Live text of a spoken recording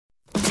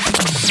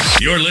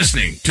You're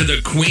listening to the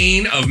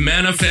Queen of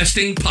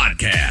Manifesting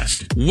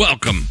podcast.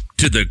 Welcome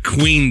to the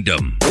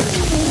Queendom.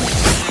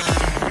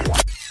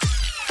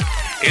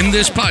 In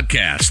this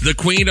podcast, the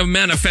Queen of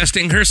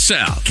Manifesting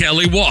herself,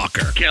 Kelly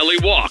Walker,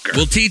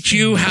 will teach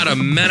you how to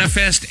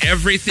manifest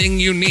everything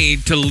you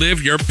need to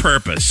live your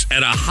purpose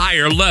at a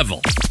higher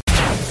level.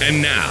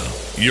 And now,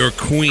 your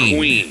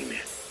Queen,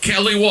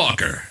 Kelly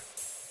Walker.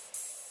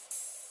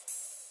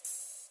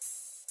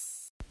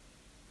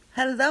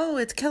 Hello,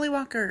 it's Kelly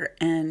Walker,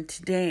 and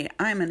today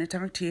I'm going to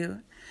talk to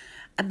you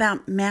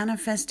about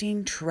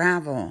manifesting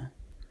travel.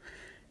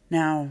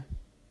 Now,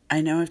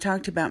 I know I've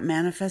talked about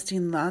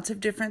manifesting lots of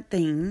different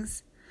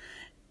things,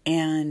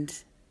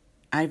 and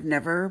I've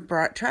never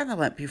brought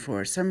travel up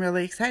before, so I'm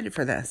really excited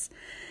for this.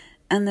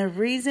 And the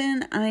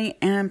reason I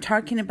am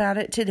talking about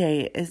it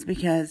today is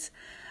because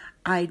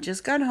I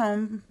just got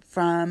home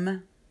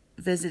from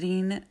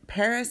visiting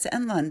Paris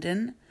and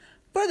London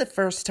for the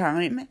first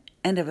time,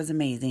 and it was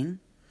amazing.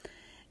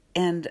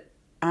 And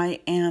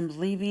I am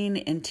leaving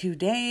in 2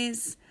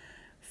 days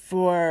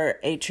for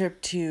a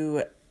trip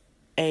to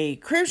a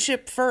cruise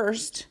ship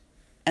first.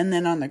 And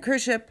then on the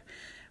cruise ship,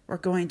 we're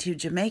going to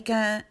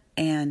Jamaica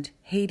and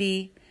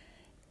Haiti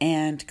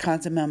and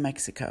Cozumel,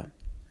 Mexico.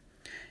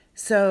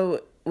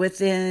 So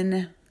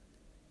within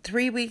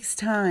 3 weeks'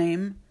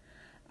 time,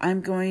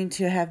 I'm going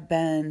to have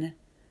been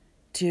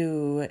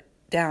to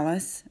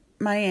Dallas,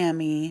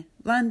 Miami,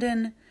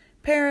 London,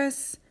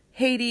 Paris,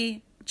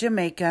 Haiti,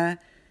 Jamaica,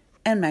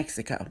 and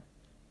Mexico.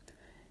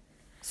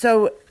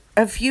 So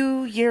a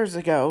few years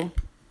ago,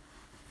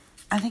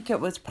 I think it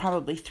was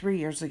probably 3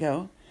 years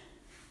ago,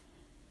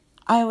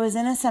 I was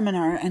in a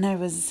seminar and I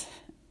was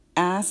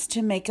asked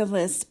to make a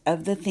list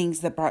of the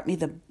things that brought me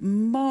the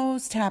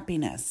most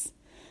happiness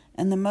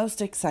and the most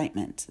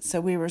excitement.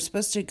 So we were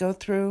supposed to go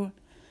through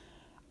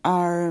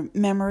our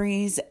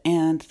memories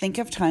and think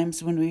of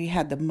times when we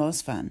had the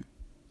most fun.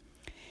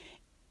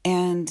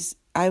 And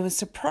I was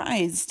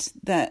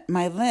surprised that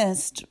my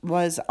list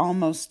was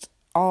almost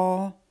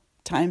all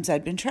times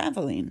I'd been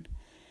traveling.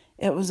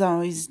 It was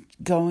always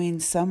going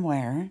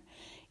somewhere,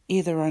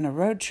 either on a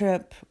road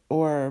trip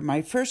or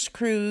my first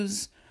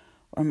cruise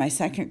or my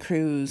second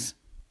cruise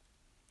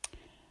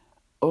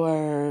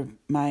or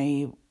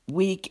my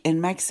week in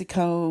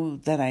Mexico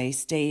that I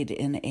stayed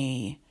in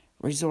a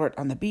resort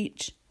on the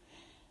beach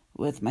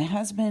with my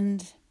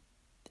husband.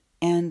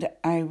 And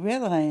I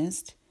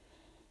realized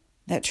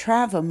that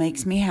travel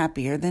makes me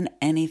happier than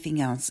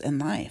anything else in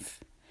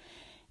life.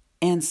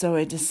 And so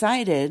I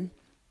decided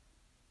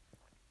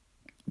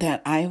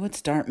that I would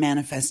start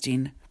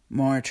manifesting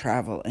more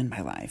travel in my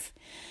life.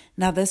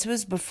 Now, this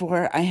was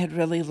before I had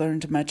really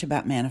learned much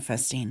about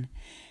manifesting.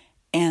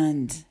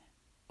 And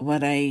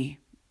what I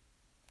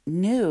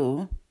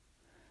knew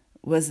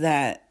was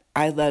that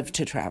I loved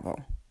to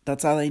travel.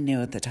 That's all I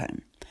knew at the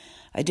time.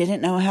 I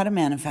didn't know how to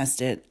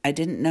manifest it. I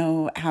didn't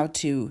know how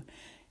to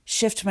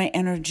shift my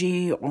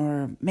energy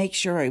or make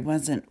sure I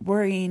wasn't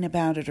worrying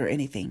about it or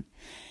anything.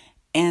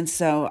 And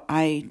so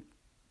I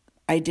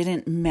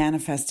didn't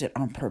manifest it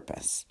on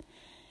purpose.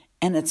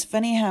 And it's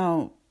funny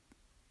how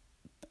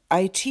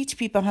I teach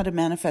people how to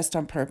manifest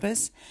on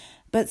purpose,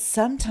 but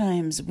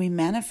sometimes we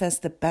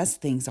manifest the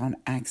best things on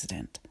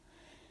accident.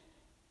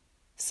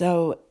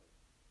 So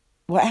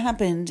what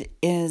happened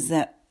is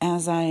that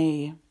as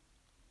I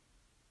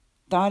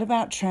thought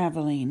about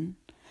traveling,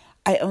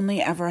 I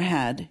only ever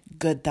had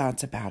good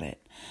thoughts about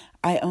it.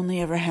 I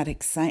only ever had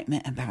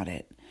excitement about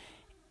it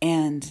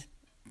and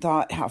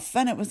thought how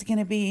fun it was going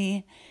to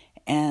be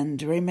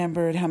and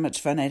remembered how much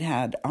fun I'd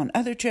had on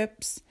other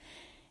trips.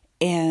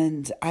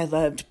 And I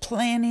loved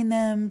planning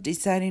them,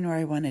 deciding where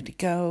I wanted to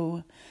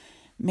go,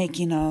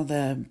 making all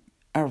the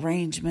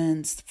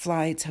arrangements,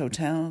 flights,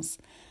 hotels,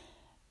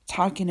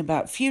 talking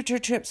about future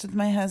trips with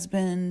my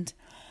husband,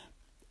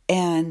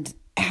 and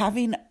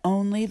having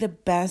only the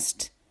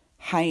best,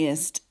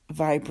 highest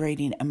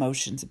vibrating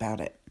emotions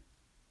about it.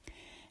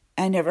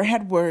 I never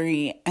had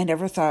worry. I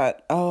never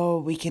thought, oh,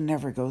 we can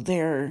never go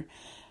there.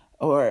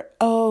 Or,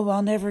 oh,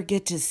 I'll never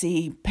get to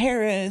see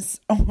Paris.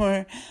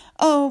 Or,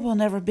 oh, we'll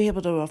never be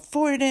able to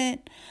afford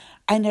it.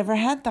 I never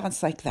had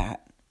thoughts like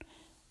that.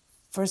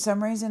 For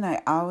some reason,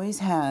 I always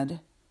had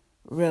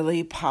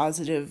really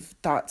positive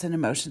thoughts and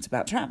emotions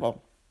about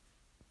travel.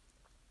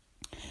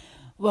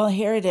 Well,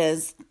 here it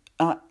is,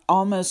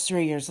 almost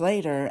 3 years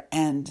later,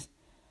 and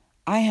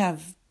I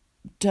have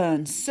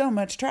done so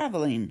much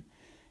traveling.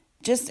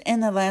 Just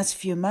in the last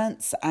few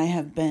months, I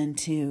have been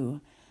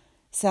to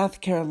South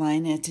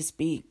Carolina to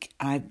speak.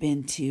 I've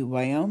been to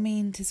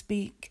Wyoming to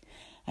speak.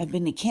 I've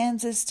been to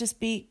Kansas to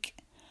speak.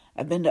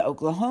 I've been to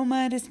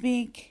Oklahoma to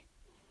speak.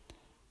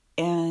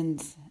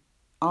 And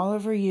all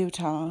over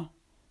Utah.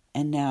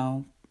 And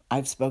now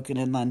I've spoken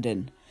in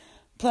London.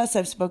 Plus,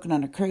 I've spoken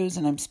on a cruise,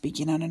 and I'm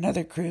speaking on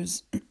another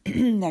cruise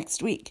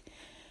next week.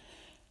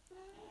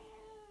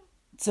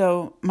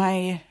 So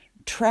my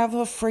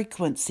travel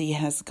frequency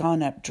has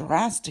gone up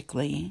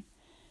drastically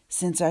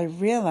since I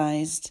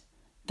realized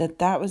that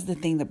that was the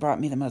thing that brought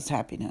me the most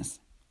happiness.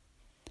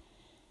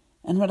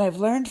 And what I've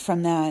learned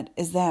from that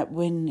is that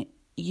when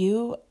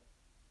you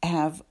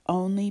have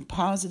only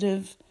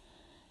positive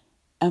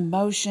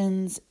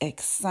emotions,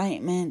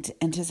 excitement,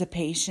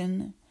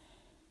 anticipation,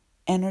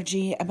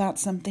 energy about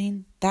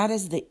something, that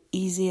is the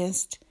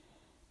easiest,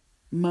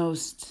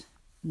 most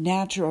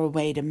natural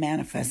way to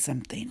manifest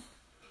something.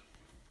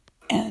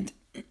 And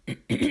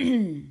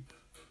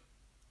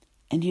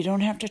and you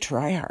don't have to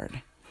try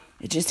hard.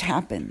 It just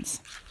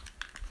happens.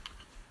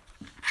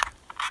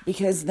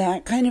 Because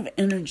that kind of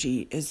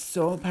energy is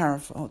so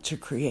powerful to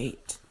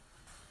create.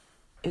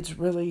 It's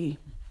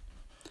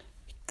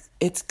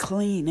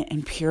clean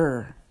and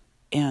pure,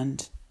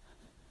 and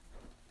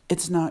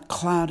it's not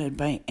clouded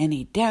by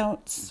any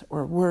doubts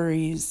or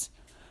worries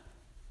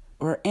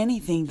or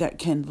anything that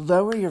can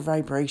lower your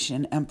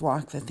vibration and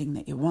block the thing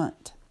that you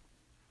want.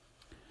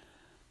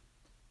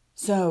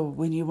 So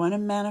when you want to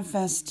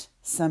manifest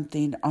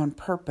something on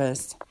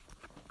purpose,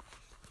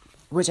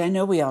 which I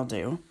know we all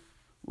do,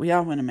 we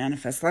all want to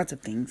manifest lots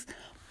of things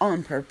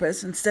on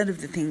purpose instead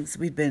of the things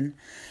we've been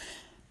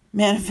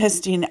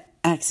manifesting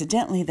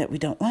accidentally that we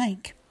don't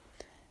like.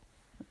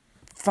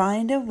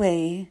 Find a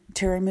way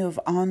to remove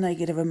all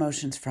negative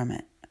emotions from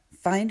it.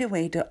 Find a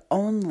way to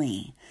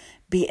only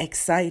be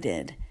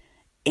excited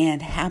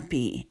and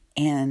happy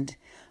and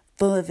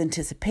full of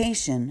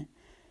anticipation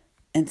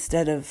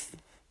instead of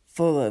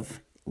full of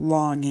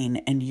longing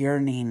and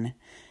yearning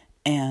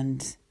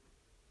and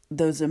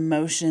those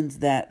emotions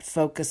that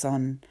focus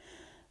on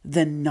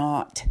the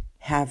not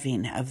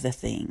having of the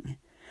thing.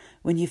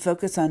 When you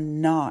focus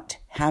on not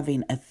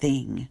having a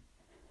thing,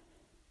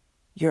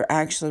 you're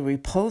actually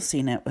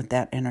repulsing it with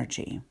that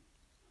energy.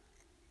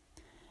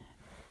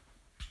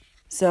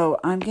 So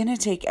I'm going to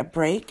take a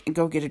break and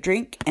go get a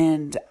drink,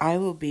 and I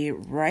will be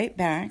right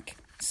back.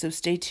 So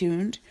stay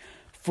tuned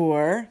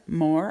for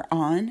more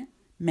on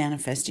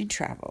manifesting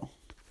travel.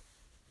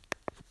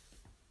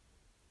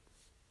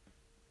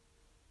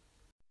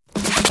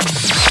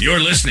 You're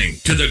listening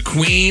to the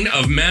Queen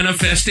of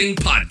Manifesting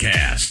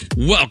podcast.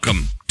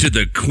 Welcome to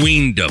the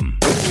Queendom.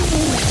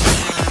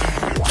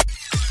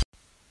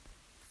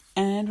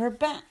 And we're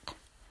back.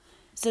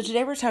 So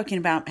today we're talking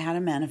about how to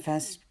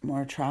manifest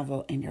more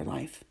travel in your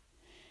life.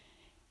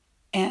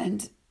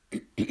 And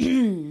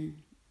I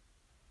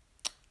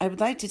would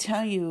like to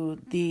tell you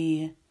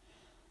the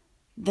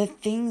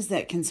things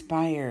that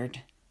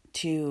conspired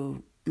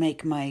to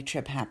make my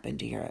trip happen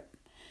to Europe.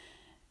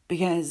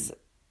 Because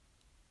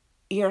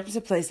Europe's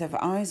a place I've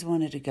always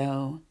wanted to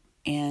go,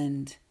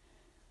 and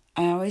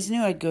I always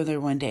knew I'd go there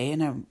one day,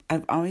 and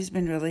I've always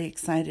been really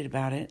excited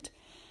about it.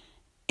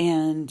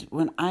 And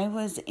when I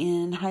was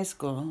in high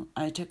school,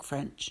 I took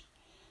French,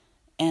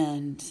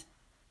 and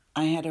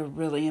I had a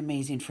really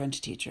amazing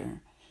French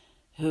teacher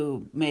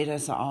who made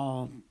us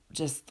all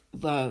just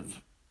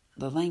love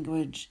the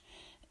language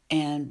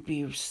and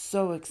be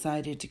so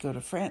excited to go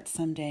to France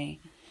someday.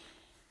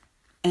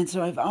 And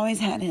so I've always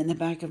had it in the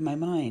back of my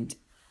mind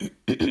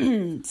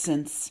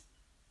since,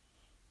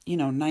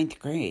 ninth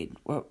grade.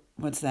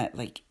 What's that,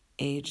 like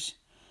age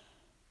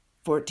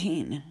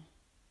 14?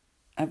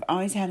 I've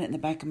always had it in the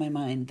back of my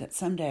mind that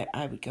someday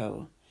I would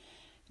go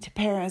to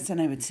Paris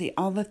and I would see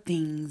all the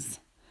things.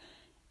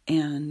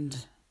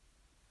 And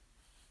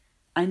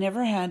I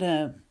never had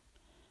a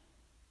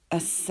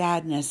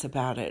sadness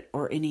about it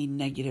or any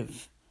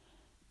negative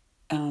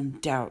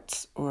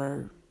doubts,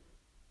 or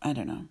I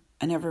don't know.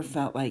 I never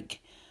felt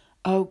like,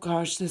 oh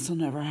gosh, this will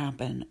never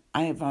happen.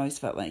 I have always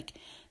felt like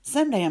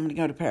someday I'm going to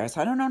go to Paris.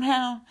 I don't know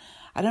how,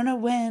 I don't know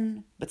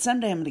when, but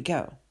someday I'm going to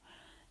go.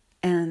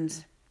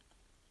 And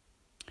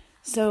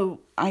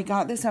so I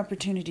got this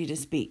opportunity to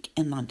speak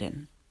in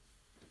London,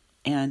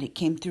 and it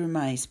came through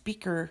my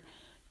speaker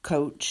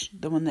coach,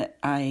 the one that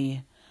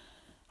I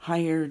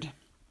hired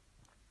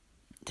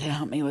to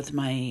help me with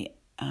my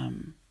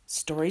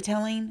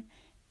storytelling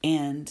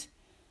and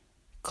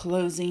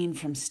closing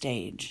from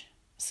stage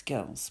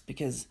skills,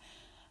 because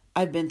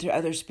I've been through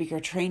other speaker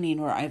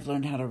training where I've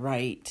learned how to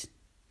write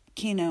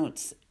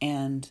keynotes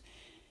and,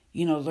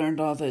 learned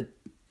all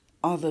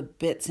the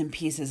bits and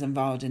pieces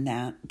involved in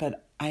that,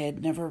 but I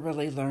had never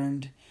really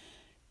learned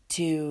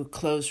to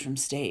close from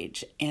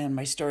stage, and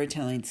my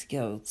storytelling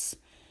skills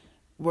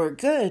were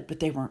good, but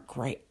they weren't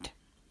great.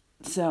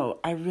 So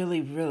I really,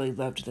 really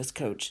loved this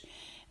coach,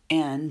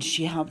 and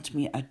she helped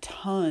me a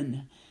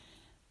ton.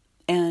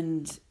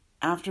 And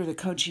after the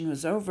coaching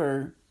was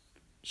over,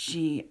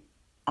 she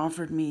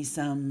offered me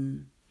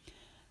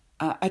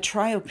a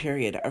trial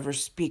period of her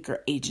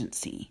speaker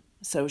agency.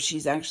 So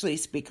she's actually a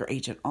speaker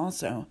agent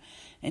also,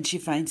 and she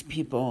finds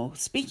people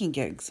speaking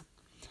gigs.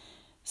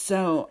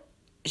 So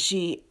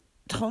she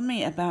told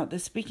me about the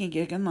speaking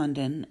gig in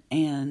London,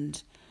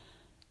 and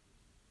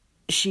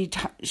she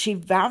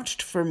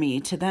vouched for me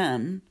to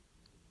them.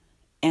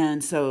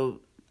 And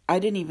so I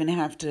didn't even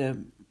have to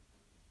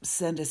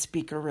send a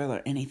speaker reel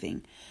or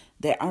anything.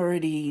 They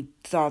already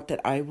thought that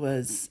I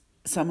was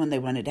someone they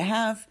wanted to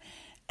have,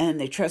 and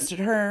they trusted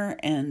her,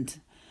 and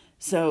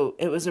so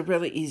it was a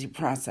really easy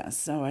process.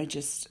 So I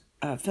just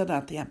filled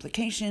out the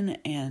application,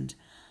 and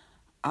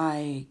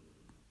I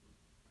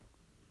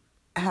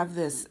have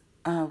this,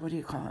 what do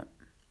you call it?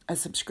 a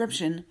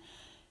subscription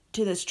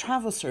to this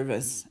travel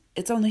service.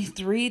 It's only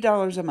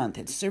 $3 a month.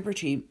 It's super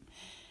cheap.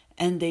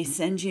 And they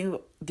send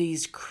you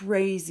these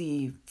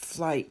crazy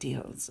flight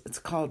deals. It's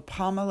called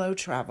Pomelo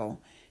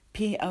Travel.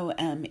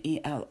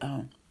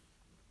 Pomelo.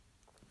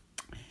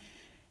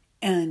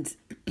 And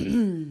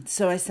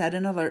so I set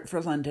an alert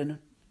for London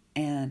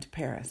and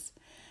Paris.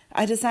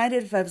 I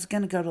decided if I was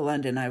going to go to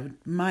London, I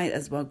might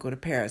as well go to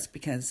Paris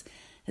because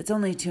it's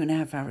only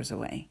 2.5 hours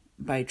away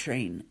by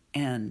train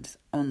and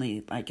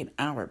only like an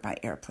hour by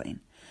airplane.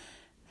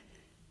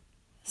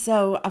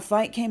 So a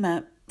flight came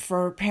up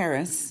for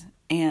Paris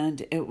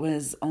and it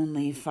was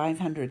only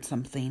 500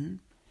 something.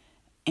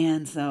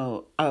 And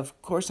so,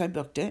 of course, I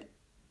booked it.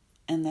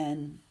 And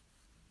then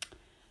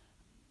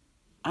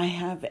I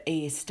have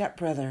a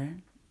stepbrother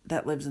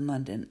that lives in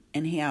London,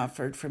 and he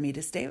offered for me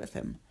to stay with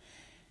him.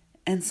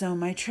 And so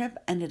my trip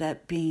ended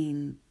up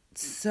being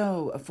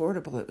so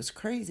affordable, it was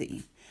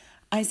crazy.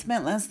 I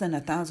spent less than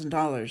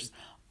 $1,000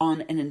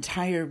 on an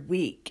entire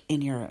week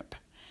in Europe,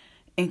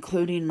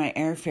 including my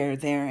airfare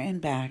there and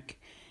back,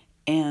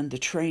 and the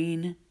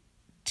train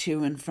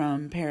to and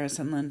from Paris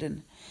and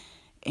London.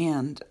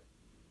 And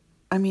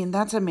I mean,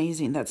 that's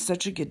amazing. That's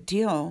such a good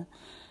deal.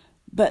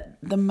 But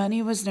the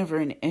money was never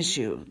an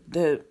issue.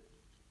 The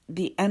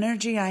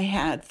energy I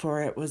had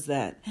for it was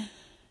that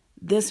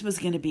this was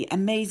going to be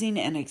amazing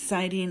and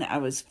exciting. I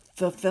was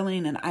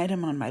fulfilling an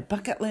item on my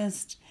bucket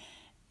list,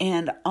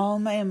 and all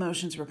my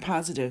emotions were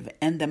positive,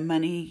 and the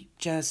money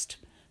just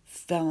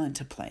fell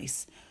into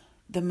place.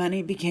 The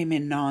money became a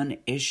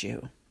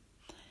non-issue.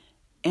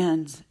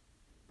 And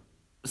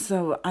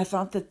so I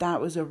thought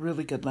that was a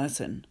really good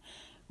lesson.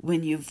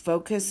 When you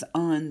focus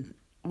on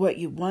what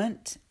you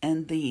want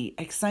and the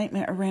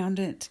excitement around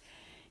it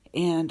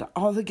and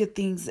all the good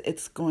things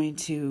it's going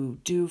to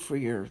do for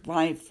your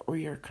life or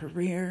your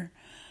career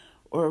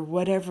or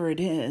whatever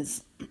it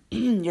is,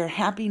 your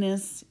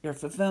happiness, your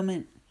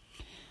fulfillment,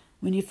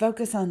 when you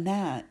focus on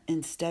that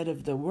instead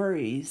of the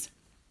worries,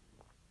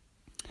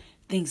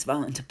 things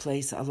fall into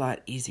place a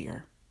lot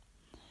easier.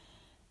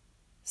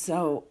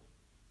 So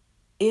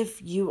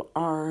if you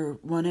are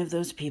one of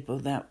those people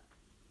that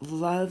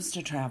loves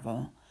to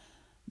travel,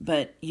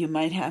 but you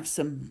might have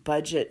some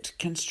budget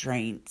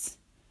constraints,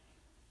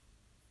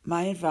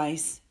 my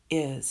advice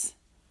is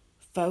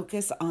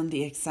focus on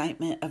the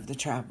excitement of the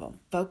travel.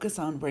 Focus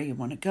on where you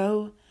want to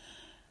go.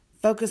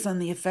 Focus on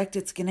the effect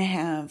it's going to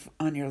have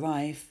on your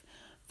life.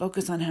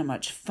 Focus on how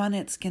much fun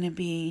it's going to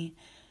be,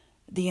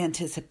 the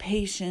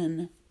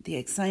anticipation, the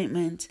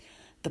excitement,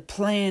 the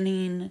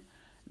planning,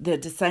 the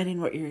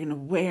deciding what you're going to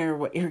wear,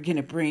 what you're going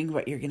to bring,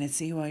 what you're going to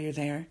see while you're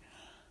there.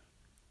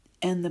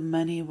 And the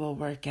money will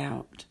work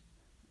out.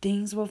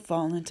 Things will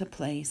fall into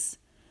place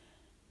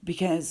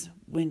because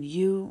when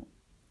you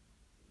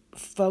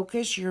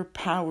focus your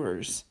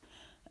powers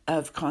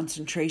of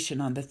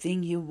concentration on the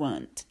thing you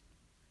want,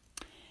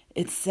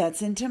 it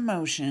sets into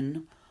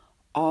motion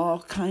all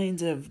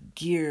kinds of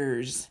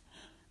gears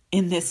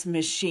in this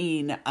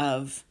machine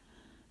of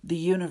the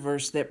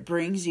universe that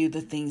brings you the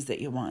things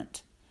that you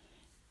want.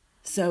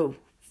 So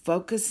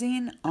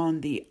focusing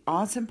on the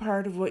awesome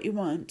part of what you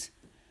want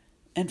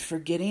and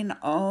forgetting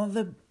all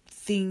the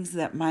things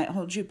that might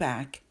hold you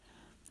back,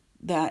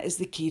 that is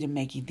the key to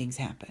making things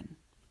happen.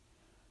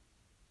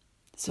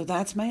 So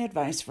that's my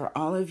advice for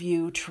all of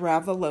you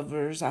travel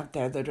lovers out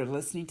there that are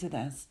listening to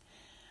this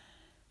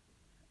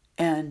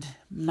and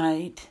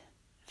might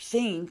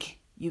think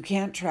you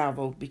can't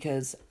travel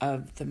because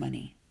of the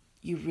money.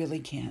 You really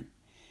can't.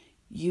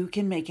 You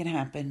can make it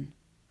happen.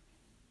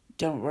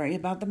 Don't worry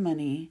about the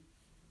money.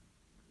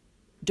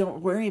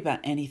 Don't worry about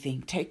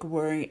anything. Take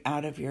worry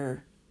out of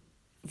your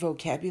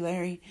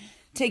vocabulary.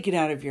 Take it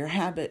out of your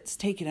habits.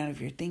 Take it out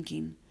of your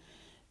thinking.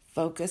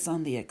 Focus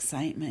on the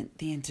excitement,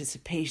 the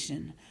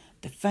anticipation,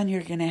 the fun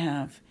you're going to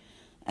have,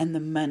 and the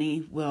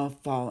money will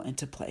fall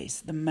into place.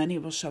 The money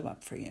will show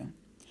up for you.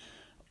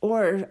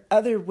 Or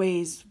other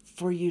ways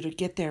for you to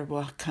get there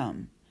will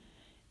come.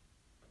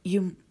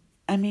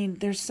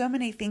 There's so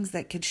many things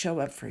that could show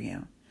up for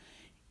you.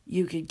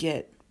 You could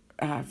get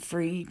a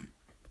free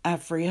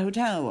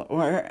hotel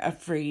or a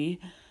free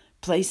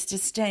place to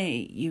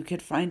stay. You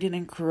could find an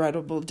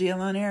incredible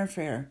deal on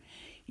airfare.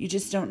 You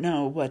just don't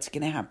know what's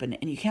going to happen.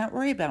 And you can't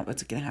worry about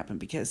what's going to happen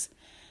because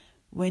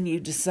when you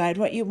decide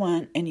what you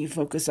want and you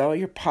focus all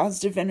your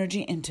positive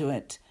energy into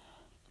it,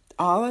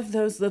 all of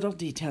those little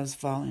details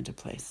fall into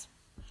place.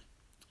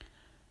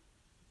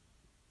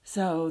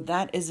 So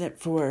that is it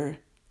for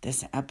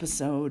this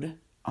episode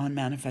on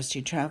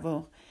Manifesting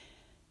Travel.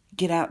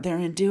 Get out there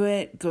and do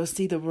it. Go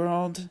see the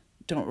world.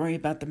 Don't worry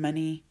about the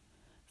money.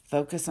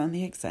 Focus on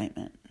the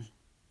excitement.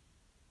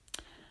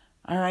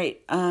 All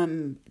right.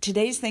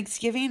 Today's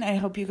Thanksgiving. I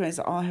hope you guys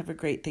all have a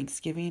great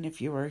Thanksgiving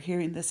if you are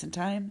hearing this in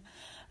time.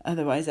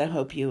 Otherwise, I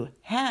hope you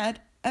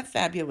had a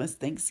fabulous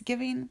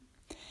Thanksgiving.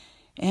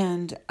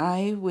 And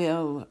I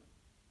will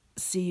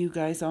see you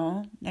guys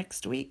all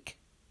next week.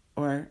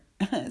 Or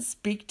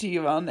speak to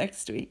you all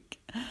next week.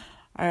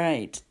 All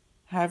right.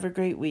 Have a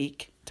great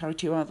week. Talk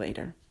to you all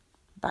later.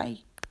 Bye.